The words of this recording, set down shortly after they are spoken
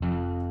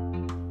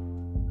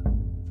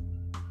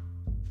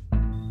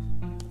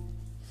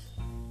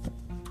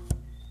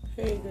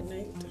Hey, good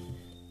night.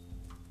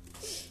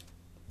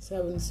 So I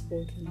haven't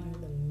spoken in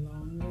the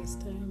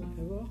longest time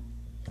ever.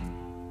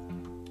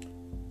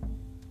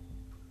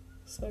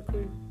 So I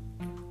could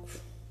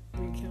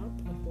recap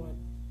of what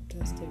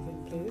has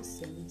taken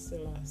place since the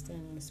last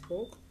time I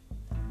spoke.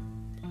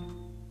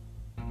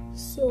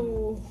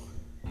 So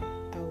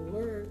at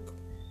work,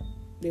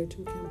 there are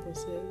 2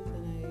 campuses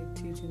and I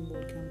teach in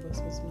both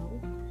campuses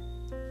now.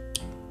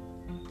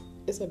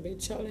 It's a bit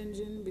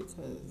challenging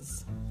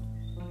because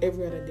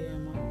every other day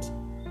I'm at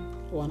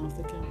one of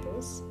the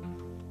campus.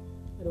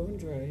 I don't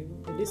drive.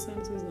 The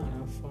distance is not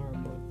that far,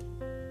 but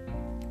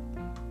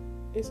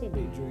it's a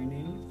bit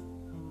draining.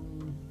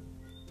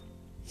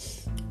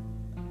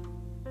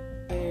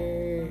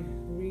 I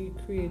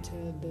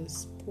recreated the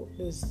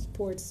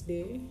sports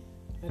day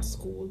at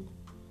school.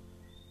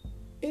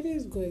 It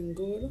is going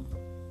good.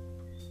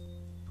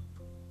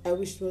 I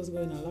wish it was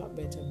going a lot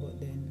better, but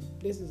then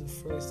this is the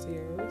first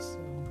year, so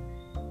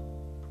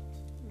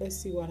let's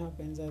see what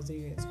happens as the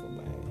years go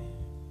by.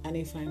 And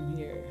if I'm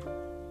here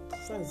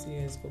as the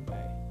years go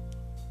by.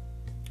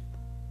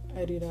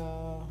 I did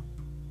a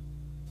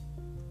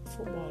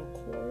football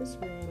course.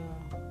 We had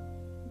a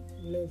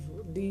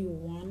level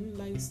D1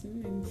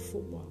 license in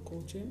football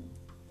coaching.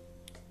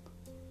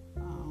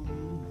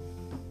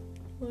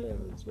 What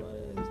else?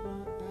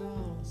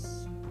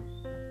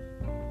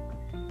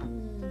 I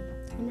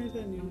met a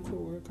new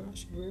co-worker.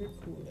 She's very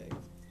cool,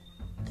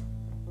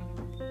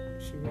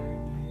 she's very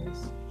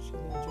nice. She's a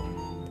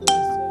genuine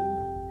person.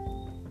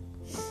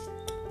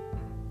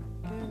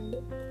 And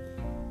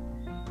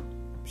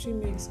she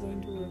makes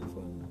going to work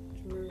fun.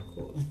 She's very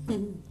cool.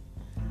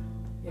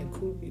 Yeah,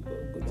 cool people,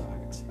 good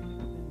art.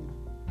 And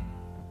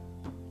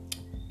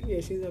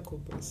yeah, she's a cool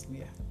person,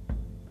 yeah.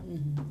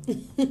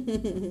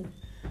 Mm-hmm.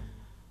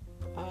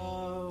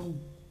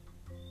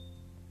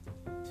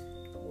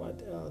 What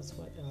else?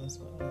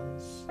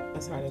 I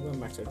started going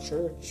back to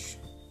church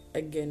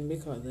again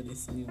because of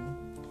this new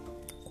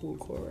cool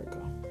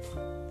coworker.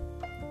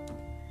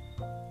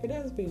 It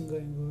has been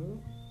going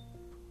good.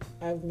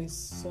 I've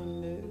missed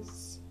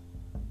Sundays.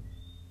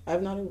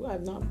 I've not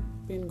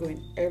been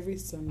going every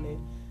Sunday,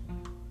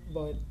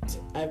 but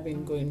I've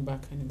been going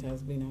back and it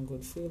has been a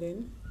good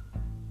feeling.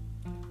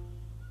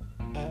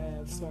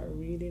 I've started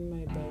reading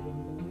my Bible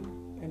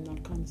more. I'm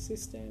not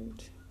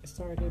consistent. I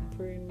started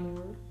praying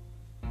more.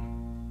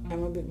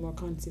 I'm a bit more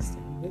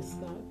consistent with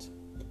that.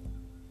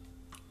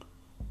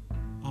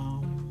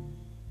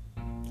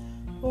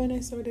 When I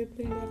started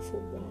playing that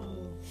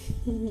football,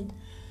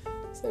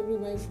 so I played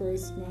my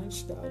first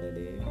match the other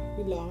day.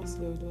 We lost,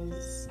 but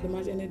the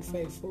match ended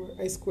 5-4.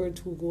 I scored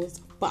 2 goals.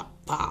 Pop,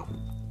 pop.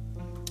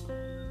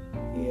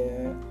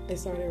 Yeah, I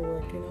started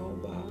working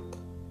out back.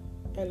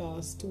 I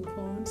lost 2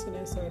 pounds and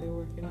I started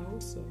working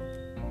out, so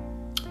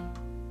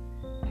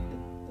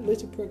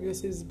little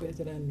progress is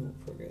better than no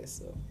progress,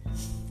 so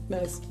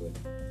that's good.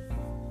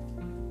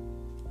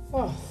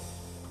 Oh,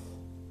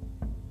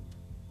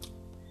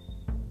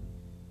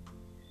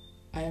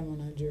 I am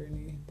on a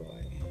journey,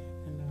 boy,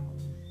 and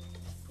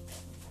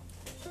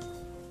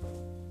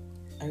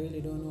I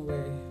really don't know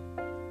where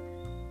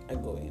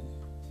I'm going.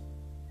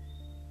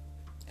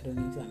 I don't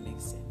know if that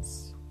makes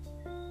sense,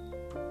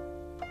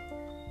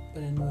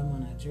 but I know I'm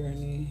on a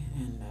journey,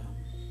 and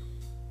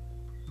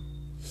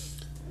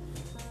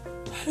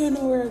I don't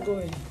know where I'm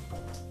going.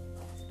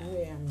 I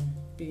am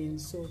being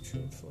so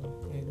truthful.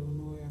 I don't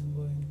know where I'm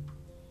going.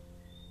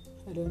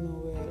 I don't know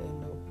where I'll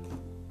end up.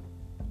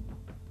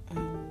 And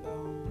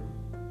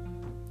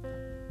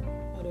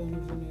I don't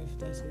even know if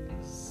that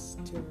is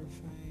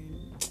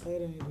terrifying. I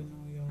don't even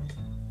know, y'all.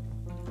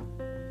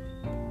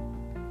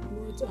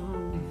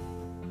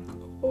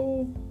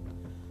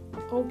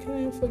 But how can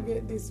I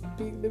forget this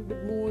big, the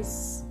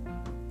most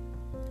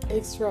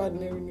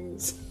extraordinary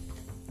news?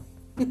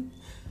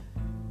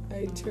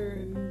 I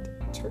turned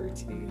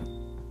 30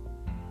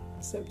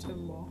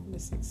 September the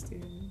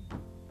 16th.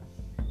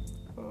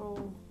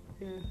 Oh,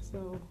 yeah,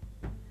 so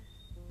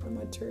I'm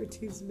a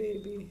 30s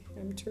baby.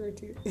 I'm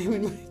 30. I'm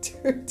in my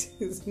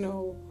 30s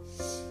now.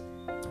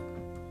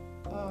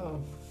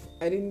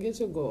 I didn't get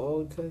to go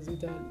out because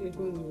it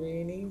was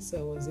raining, so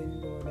I was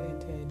indoor the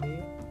entire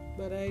day.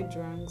 But I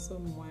drank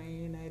some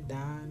wine, I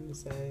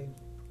danced, I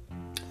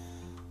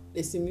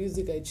listened to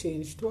music. I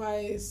changed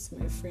twice.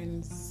 My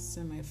friends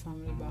and my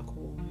family back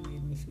home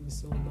made me feel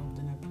so loved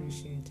and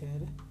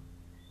appreciated.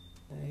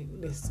 Like,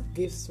 these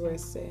gifts were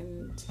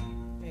sent.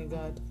 I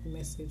got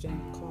messages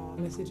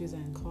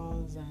and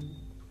calls, and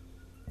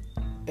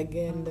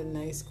again the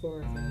nice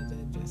coworkers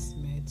I just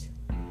met.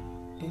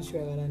 And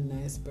sure, I got a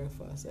nice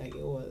breakfast. Like,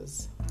 it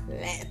was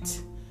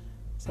lit.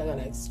 So I got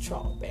like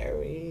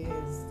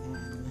strawberries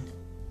and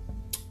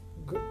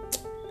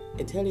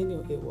I'm telling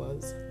you, it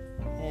was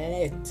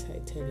lit. I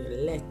tell you,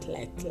 lit.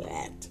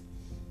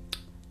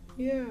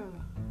 Yeah.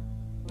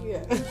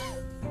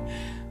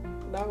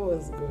 That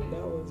was good.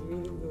 That was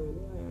really good.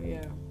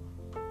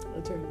 I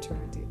turned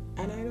 30.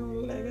 And I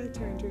don't like I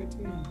turned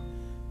 30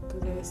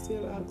 because I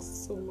still act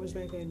so much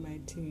like in my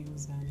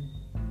teens. And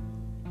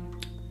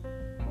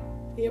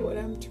yeah, but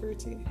I'm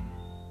 30.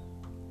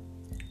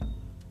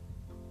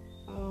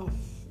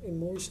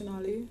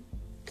 Emotionally,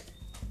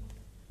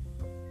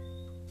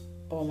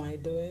 how am I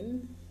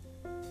doing?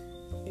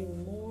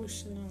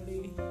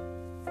 Emotionally,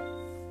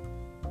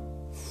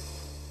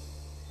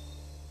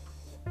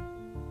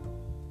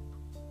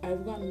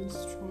 I've gotten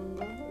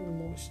stronger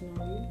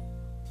emotionally,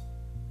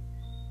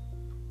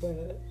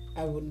 but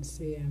I wouldn't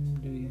say I'm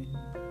doing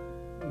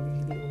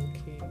really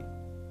okay,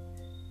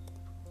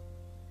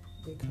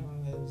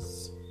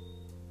 because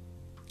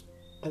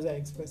as I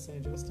expressed, I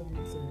just turned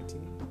 30.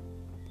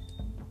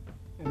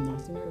 I'm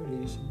not in a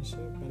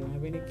relationship. I don't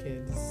have any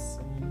kids.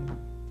 And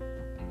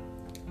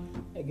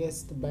I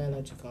guess the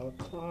biological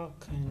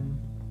clock and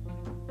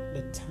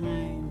the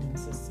time and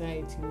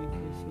society make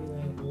you feel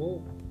like,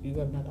 whoa, you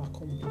have not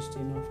accomplished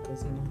enough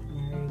because you're not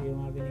married, you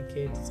don't have any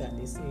kids at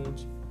this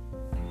age.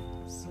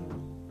 So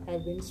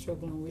I've been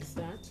struggling with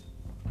that.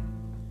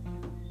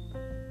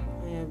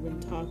 I have been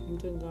talking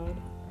to God.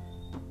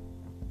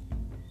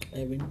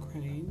 I've been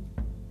crying.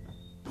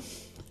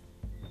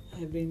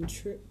 I've been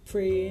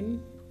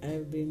praying.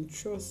 I've been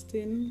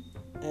trusting.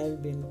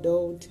 I've been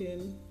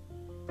doubting.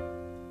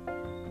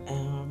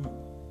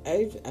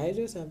 I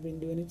just have been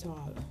doing it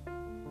all.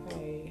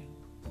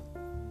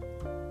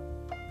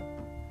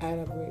 I had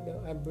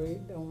a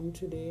breakdown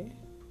today.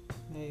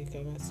 Like,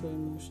 I got so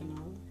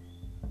emotional.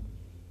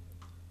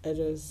 I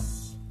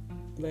just,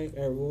 like,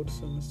 I wrote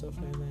some stuff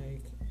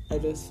I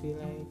just feel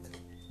like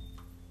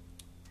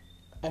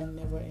I'm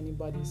never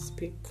anybody's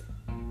pick.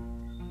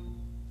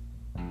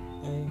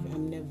 Like,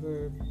 I'm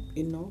never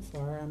enough,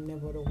 or I'm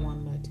never the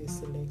one that is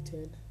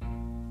selected.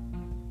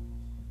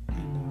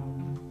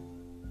 And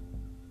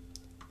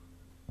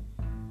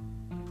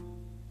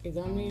it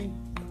got me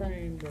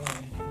crying, boy.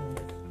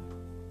 Like,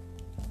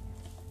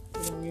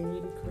 it got me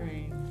really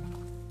crying.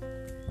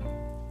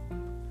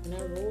 And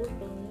I wrote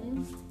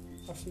down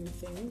a few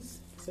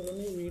things, so let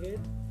me read it.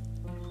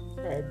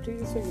 Alright,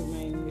 please forgive my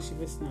English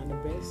if it's not the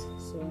best.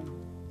 So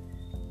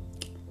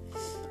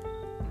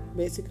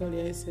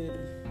basically I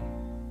said,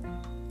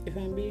 if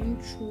I'm being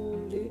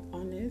truly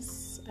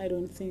honest, I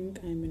don't think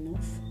I'm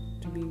enough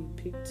to be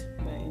picked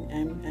by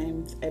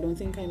I don't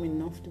think I'm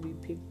enough to be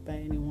picked by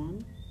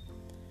anyone.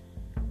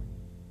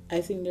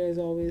 I think there's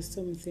always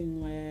something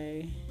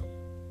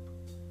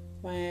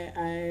why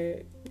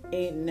I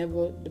ain't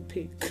never the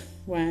pick.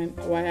 Why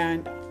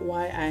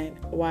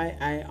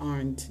I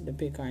aren't the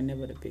pick or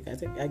never the pick. I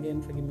think,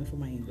 again, forgive me for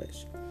my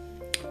English.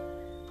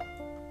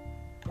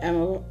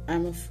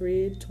 I'm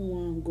afraid to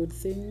want good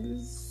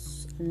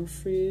things. I'm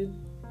afraid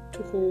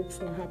to hope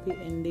for a happy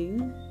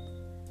ending.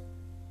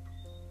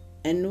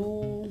 I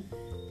know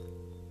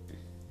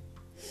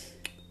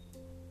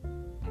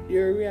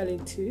your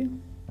reality,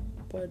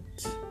 but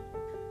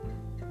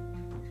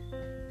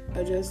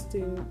I just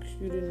think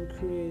you didn't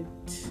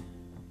create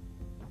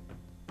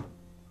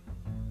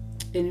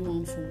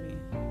anyone for me.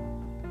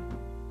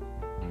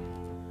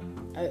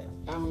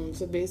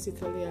 So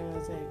basically I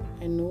was like,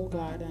 I know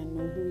God, I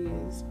know who He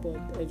is, but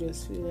I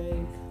just feel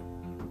like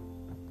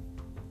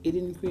He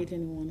didn't create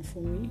anyone for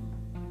me,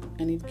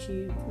 and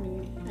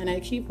I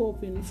keep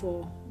hoping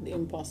for the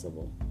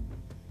impossible.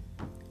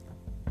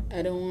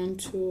 I don't want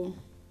to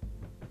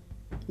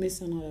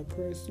miss another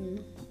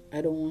person.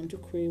 I don't want to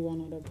crave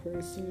another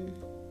person.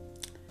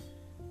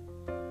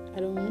 I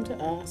don't want to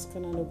ask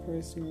another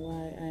person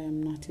why I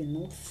am not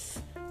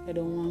enough. I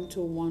don't want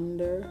to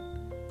wonder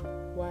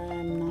why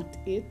I'm not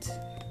it.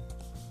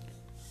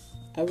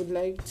 I would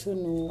like to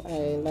know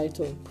I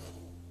light up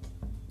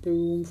the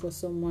room for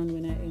someone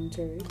when I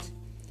enter it.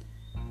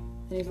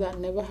 And if that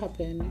never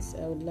happens,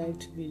 I would like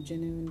to be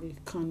genuinely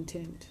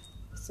content.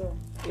 So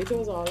it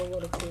was all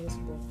over the place,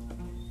 but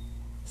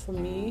for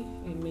me,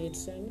 it made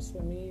sense.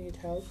 For me, it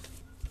helped.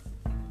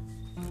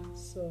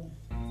 So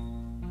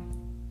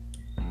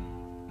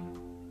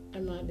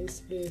I'm at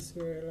this place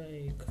where,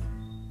 like,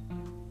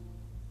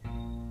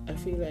 I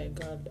feel like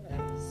God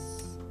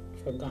has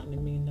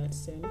forgotten me in that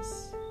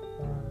sense.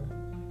 Or,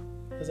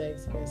 as I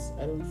expressed,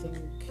 I don't think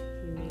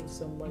He made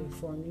somebody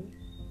for me.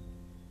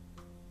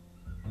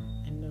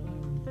 And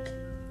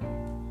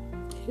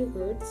it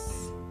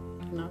hurts.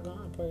 I'm not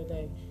gonna put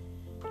like,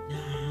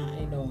 nah,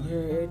 I don't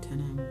hurt,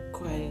 and I'm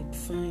quite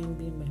fine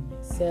being by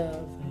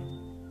myself.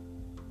 And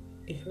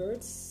it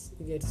hurts.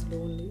 It gets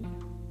lonely.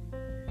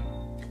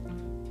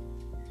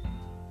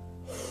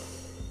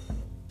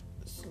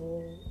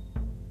 So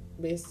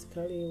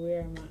basically,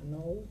 where I'm at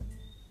now,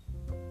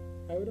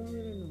 I don't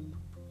really know.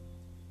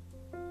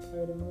 I don't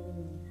really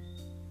know.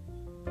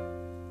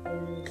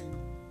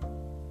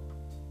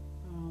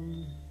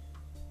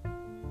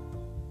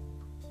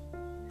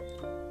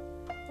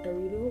 I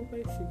really hope I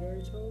figure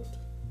it out.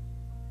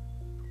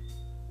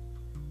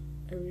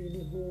 I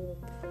really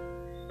hope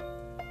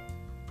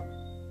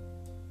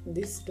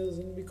this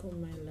doesn't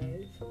become my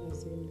life,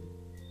 as in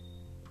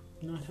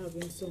not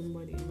having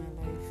somebody in my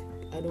life.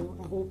 I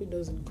hope it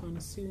doesn't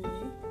consume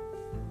me.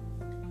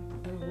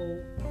 I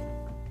hope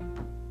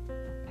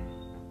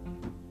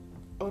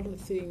other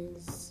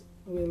things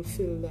will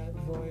fill that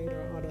void,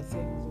 or other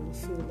things will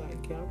fill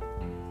that gap.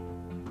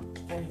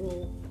 I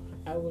hope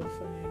I will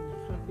find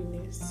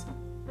happiness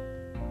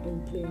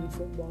in playing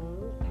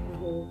football. I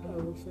hope I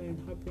will find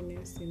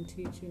happiness in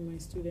teaching my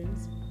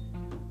students.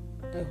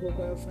 I hope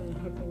I'll find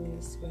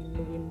happiness when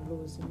the wind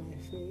blows in my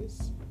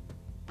face.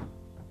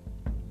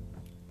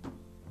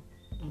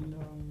 And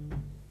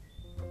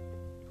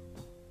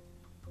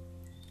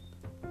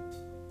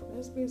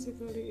that's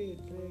basically it.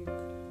 Like,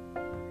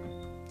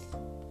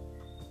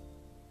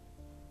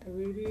 I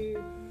really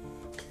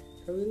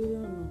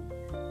don't know.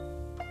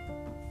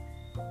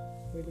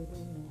 Really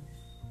don't know.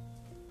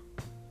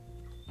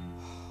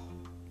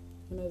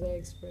 And as I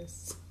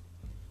expressed,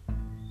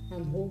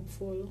 I'm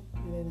hopeful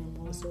and then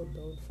I'm also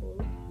doubtful,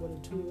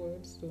 but the two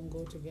words don't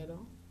go together.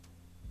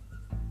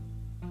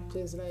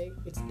 Just like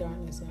it's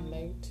darkness and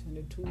light, and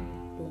the two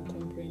don't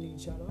comprehend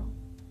each other.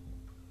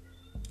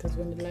 Because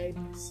when the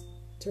lights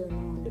turn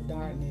on, the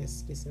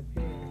darkness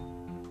disappears.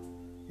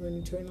 When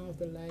you turn off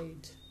the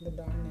light, the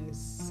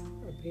darkness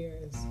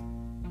appears.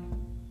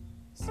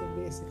 So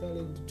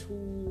basically, the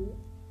two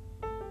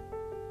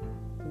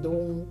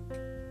don't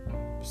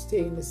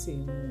stay in the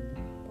same room,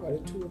 or the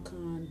two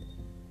can't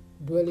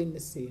dwell in the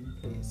same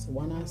place.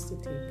 One has to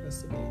take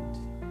precedent,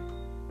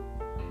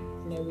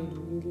 and I would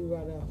really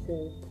rather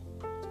hope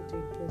to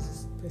take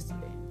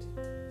precedent.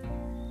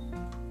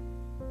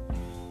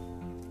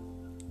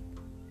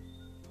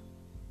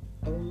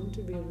 I want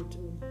to be able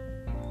to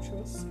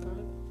trust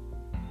God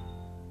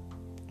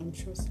and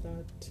trust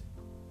that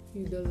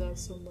He does have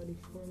somebody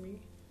for me,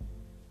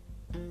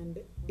 and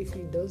if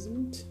He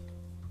doesn't,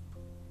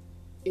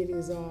 it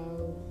is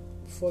all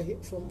for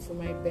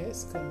my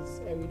best, because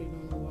I really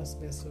don't know what's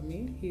best for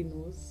me. He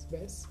knows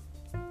best.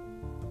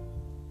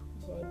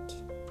 But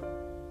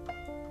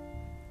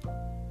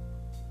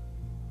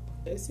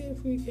let's see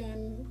if we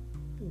can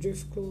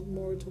drift close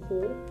more to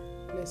hope.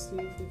 Let's see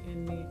if we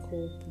can make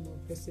hope more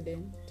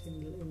precedent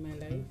in my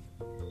life.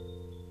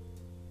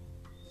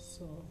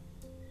 So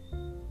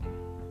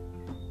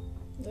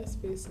that's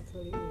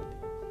basically it.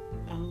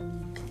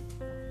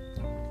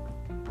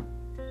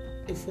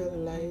 It felt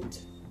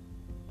light.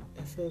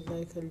 I felt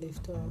like a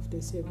lift off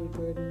this heavy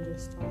burden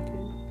just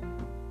talking.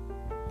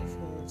 I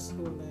felt so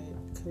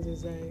light because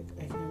it's like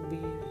I can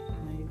be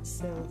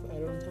myself. I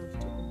don't have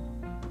to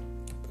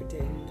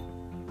pretend.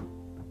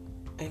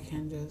 I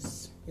can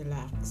just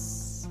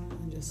relax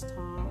and just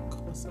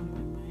talk what's on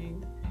my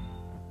mind.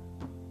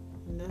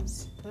 And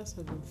that's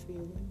a good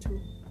feeling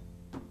too.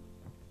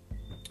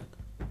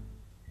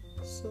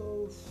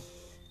 So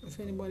if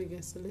anybody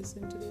gets to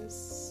listen to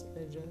this,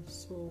 I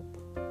just hope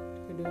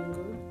you're doing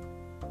good.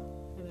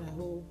 And I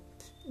hope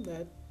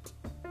that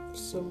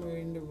somewhere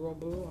in the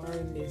rubble or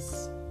in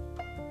this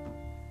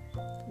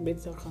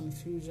bit of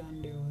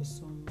confusion, there was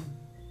some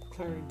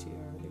clarity,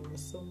 or there was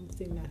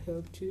something that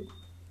helped you,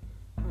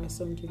 or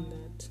something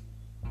that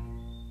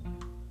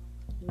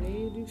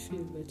made you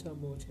feel better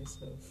about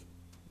yourself.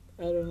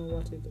 I don't know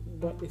what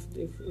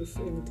if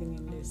anything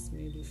in this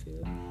made you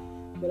feel,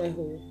 but I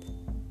hope.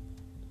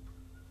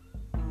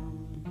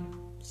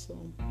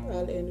 So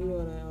I'll end with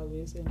what I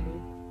always end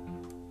with.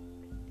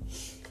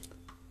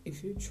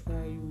 If you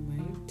try, you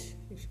might.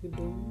 If you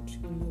don't,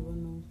 you never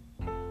know.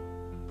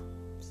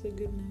 Say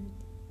good night.